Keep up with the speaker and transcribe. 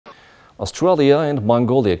Australia and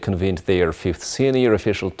Mongolia convened their fifth senior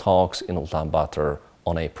official talks in Ulaanbaatar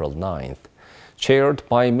on April 9th. Chaired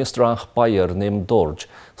by Mr. Akbayar Nimdorj,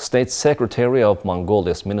 State Secretary of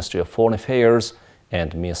Mongolia's Ministry of Foreign Affairs,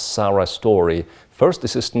 and Ms. Sarah Story, First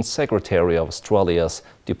Assistant Secretary of Australia's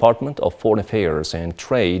Department of Foreign Affairs and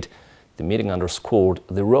Trade, the meeting underscored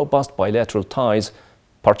the robust bilateral ties,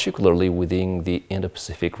 particularly within the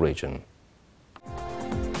Indo-Pacific region.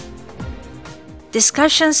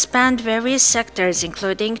 Discussions spanned various sectors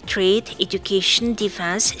including trade, education,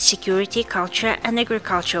 defense, security, culture, and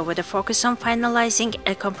agriculture with a focus on finalizing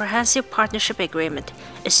a comprehensive partnership agreement.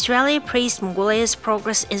 Australia praised Mongolia's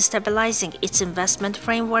progress in stabilizing its investment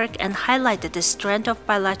framework and highlighted the strength of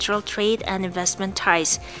bilateral trade and investment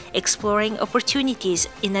ties, exploring opportunities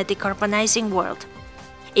in a decarbonizing world.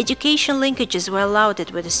 Education linkages were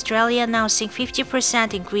lauded, with Australia announcing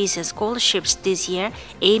 50% increase in scholarships this year,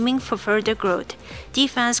 aiming for further growth.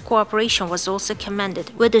 Defense cooperation was also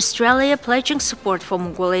commended, with Australia pledging support for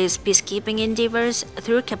Mongolia's peacekeeping endeavors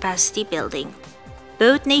through capacity building.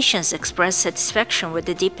 Both nations expressed satisfaction with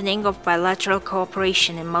the deepening of bilateral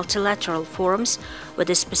cooperation in multilateral forums, with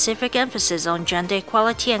a specific emphasis on gender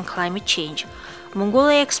equality and climate change.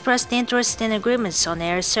 Mongolia expressed interest in agreements on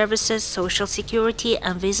air services, social security,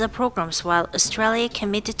 and visa programs, while Australia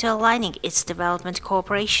committed to aligning its development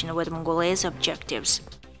cooperation with Mongolia's objectives.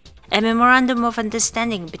 A memorandum of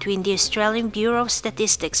understanding between the Australian Bureau of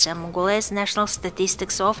Statistics and Mongolia's National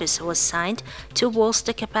Statistics Office was signed to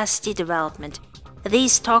bolster capacity development.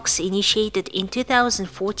 These talks, initiated in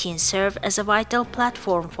 2014, serve as a vital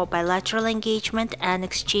platform for bilateral engagement and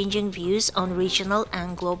exchanging views on regional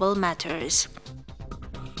and global matters.